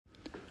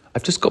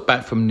I've just got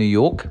back from New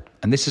York,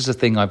 and this is a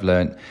thing I've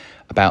learned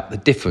about the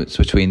difference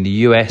between the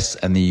US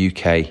and the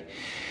UK.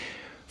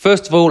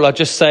 First of all, I'll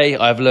just say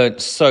I've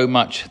learned so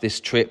much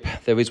this trip.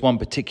 There is one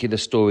particular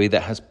story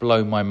that has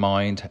blown my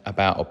mind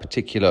about a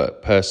particular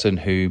person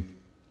who,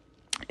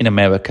 in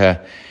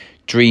America,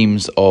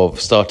 dreams of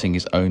starting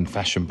his own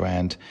fashion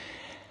brand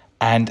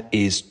and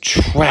is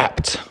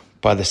trapped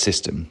by the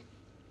system.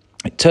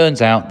 It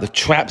turns out the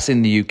traps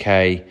in the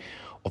UK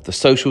of the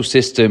social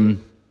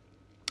system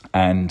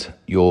and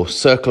your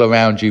circle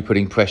around you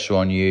putting pressure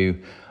on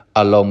you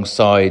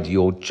alongside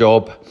your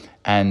job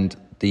and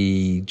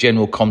the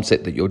general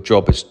concept that your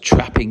job is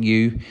trapping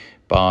you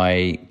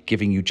by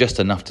giving you just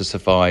enough to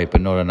survive but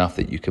not enough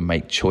that you can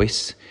make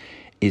choice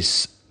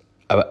is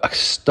a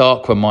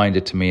stark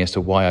reminder to me as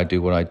to why I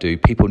do what I do.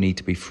 People need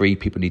to be free.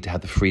 People need to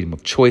have the freedom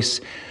of choice,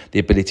 the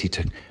ability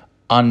to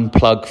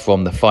unplug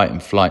from the fight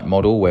and flight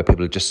model where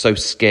people are just so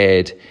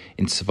scared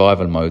in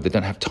survival mode. They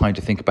don't have time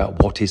to think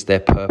about what is their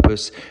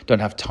purpose, don't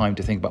have time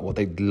to think about what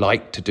they'd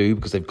like to do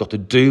because they've got to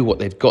do what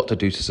they've got to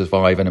do to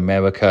survive. And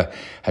America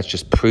has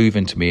just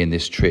proven to me in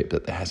this trip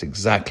that it has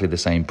exactly the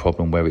same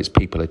problem where its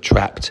people are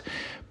trapped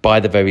by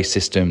the very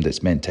system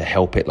that's meant to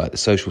help it, like the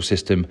social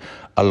system,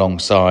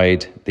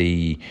 alongside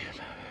the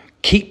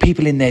keep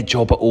people in their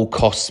job at all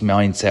costs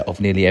mindset of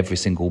nearly every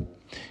single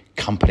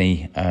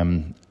company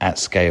at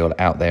scale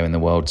out there in the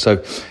world.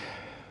 So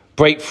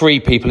break free,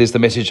 people, is the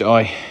message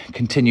I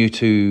continue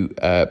to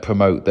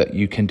promote, that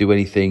you can do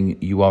anything.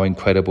 You are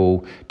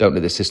incredible. Don't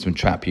let the system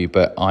trap you.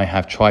 But I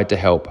have tried to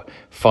help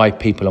 5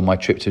 people on my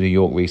trip to New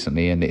York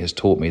recently, and it has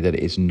taught me that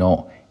it is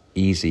not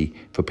easy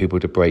for people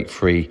to break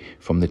free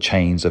from the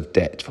chains of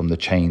debt, from the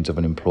chains of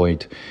an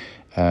employed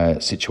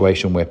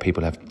situation where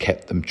people have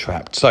kept them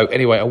trapped. So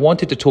anyway, I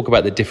wanted to talk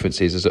about the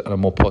differences on a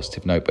more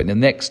positive note, but in the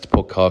next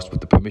podcast, with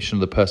the permission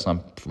of the person I'm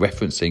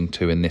referencing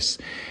to in this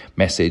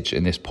message,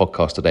 in this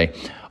podcast today,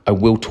 I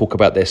will talk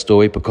about their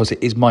story because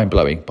it is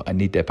mind-blowing, but I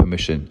need their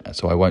permission.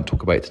 So I won't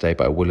talk about it today,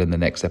 but I will in the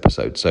next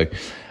episode. So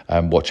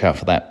watch out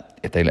for that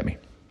if they let me.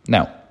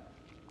 Now,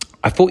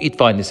 I thought you'd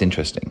find this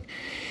interesting.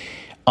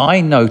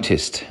 I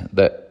noticed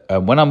that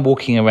when I'm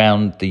walking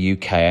around the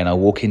UK and I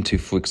walk into,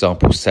 for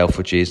example,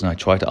 Selfridges, and I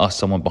try to ask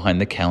someone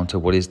behind the counter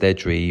what is their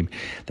dream,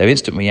 their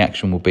instant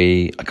reaction will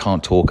be, I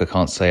can't talk, I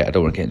can't say it, I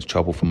don't want to get into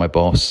trouble from my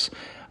boss,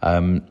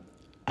 and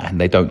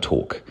they don't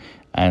talk.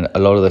 And a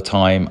lot of the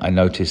time I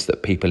notice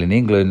that people in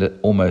England are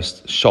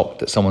almost shocked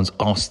that someone's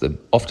asked them,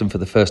 often for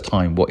the first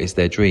time, what is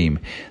their dream.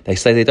 They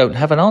say they don't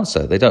have an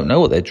answer, they don't know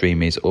what their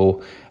dream is,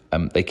 or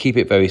they keep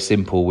it very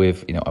simple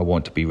with, I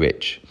want to be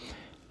rich.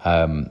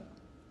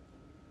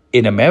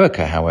 In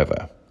America,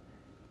 however,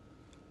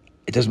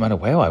 it doesn't matter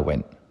where I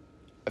went.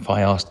 If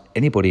I asked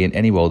anybody in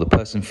any role, the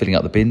person filling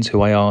up the bins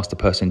who I asked, the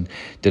person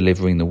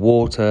delivering the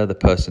water, the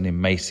person in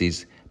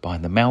Macy's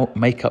behind the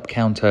makeup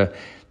counter,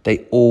 they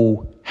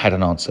all had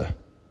an answer.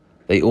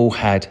 They all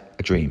had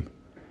a dream,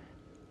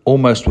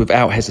 almost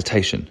without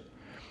hesitation.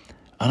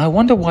 And I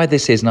wonder why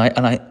this is.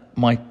 And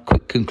my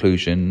quick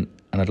conclusion,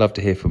 and I'd love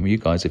to hear from you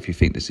guys if you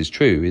think this is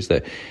true, is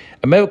that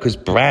America's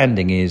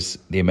branding is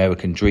the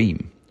American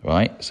dream.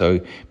 Right?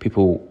 So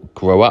people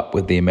grow up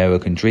with the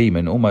American dream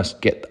and almost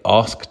get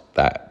asked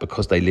that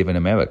because they live in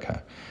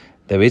America.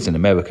 There is an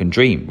American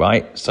dream,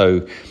 right?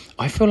 So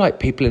I feel like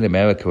people in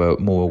America are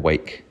more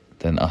awake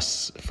than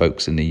us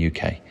folks in the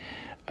UK.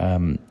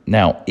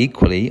 Now,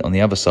 equally, on the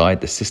other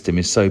side, the system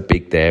is so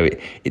big there.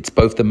 It's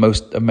both the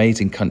most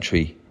amazing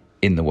country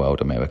in the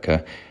world,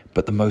 America,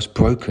 but the most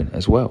broken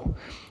as well.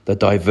 The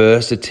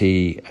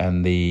diversity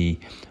and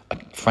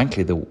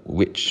frankly, the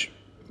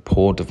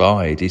rich-poor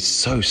divide is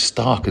so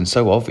stark and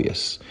so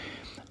obvious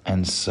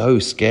and so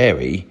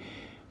scary,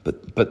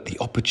 but the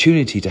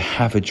opportunity to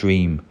have a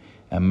dream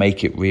and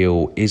make it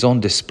real is on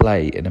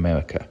display in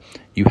America.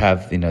 You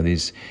have,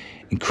 these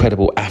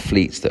incredible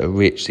athletes that are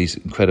rich, these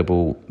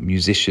incredible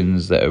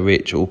musicians that are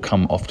rich, all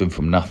come often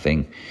from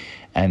nothing.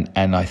 And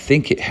I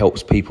think it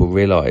helps people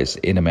realize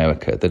in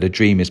America that a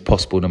dream is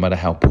possible no matter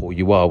how poor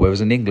you are. Whereas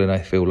in England, I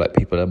feel like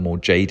people are more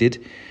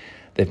jaded.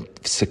 They've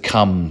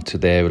succumbed to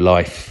their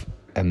life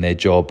and their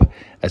job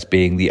as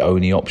being the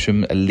only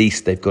option. At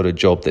least they've got a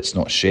job that's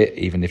not shit,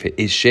 even if it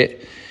is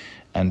shit.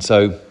 And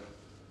so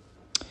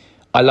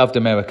I loved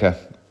America.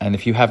 And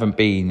if you haven't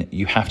been,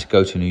 you have to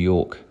go to New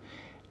York.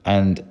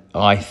 And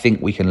I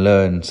think we can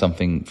learn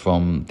something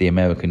from the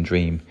American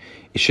dream.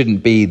 It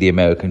shouldn't be the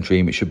American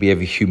dream. It should be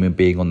every human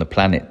being on the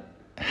planet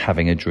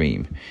having a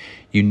dream.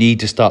 You need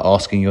to start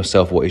asking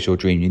yourself, what is your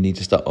dream? You need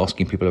to start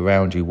asking people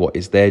around you, what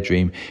is their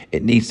dream?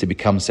 It needs to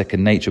become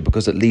second nature,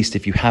 because at least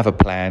if you have a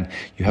plan,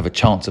 you have a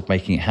chance of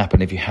making it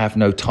happen. If you have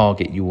no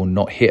target, you will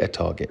not hit a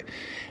target.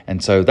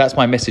 And so that's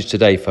my message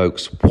today,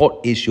 folks.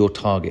 What is your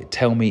target?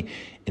 Tell me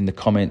in the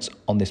comments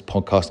on this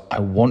podcast. I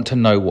want to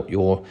know what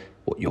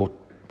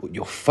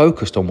you're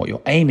focused on, what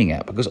you're aiming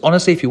at. Because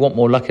honestly, if you want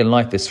more luck in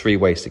life, there's 3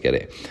 ways to get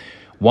it.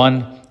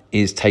 One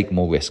is take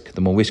more risk.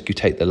 The more risk you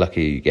take, the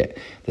luckier you get.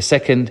 The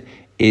second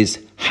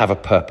is have a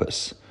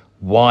purpose.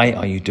 Why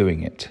are you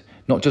doing it?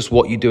 Not just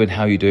what you do and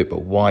how you do it,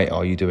 but why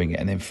are you doing it?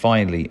 And then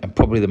finally, and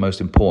probably the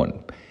most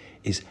important,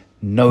 is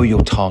know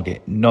your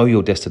target, know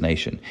your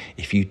destination.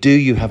 If you do,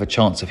 you have a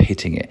chance of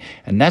hitting it.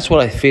 And that's what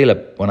I feel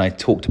when I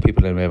talk to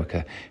people in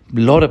America. A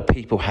lot of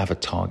people have a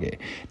target.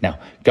 Now,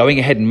 going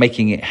ahead and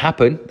making it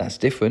happen, that's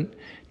different.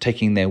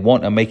 Taking their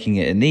want and making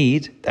it a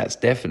need, that's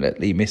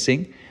definitely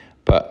missing.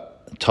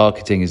 But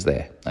targeting is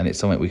there, and it's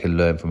something we can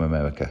learn from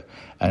America.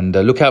 And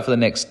look out for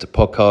the next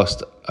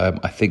podcast.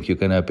 I think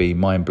you're going to be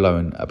mind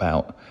blown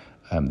about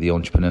the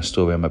entrepreneur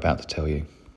story I'm about to tell you.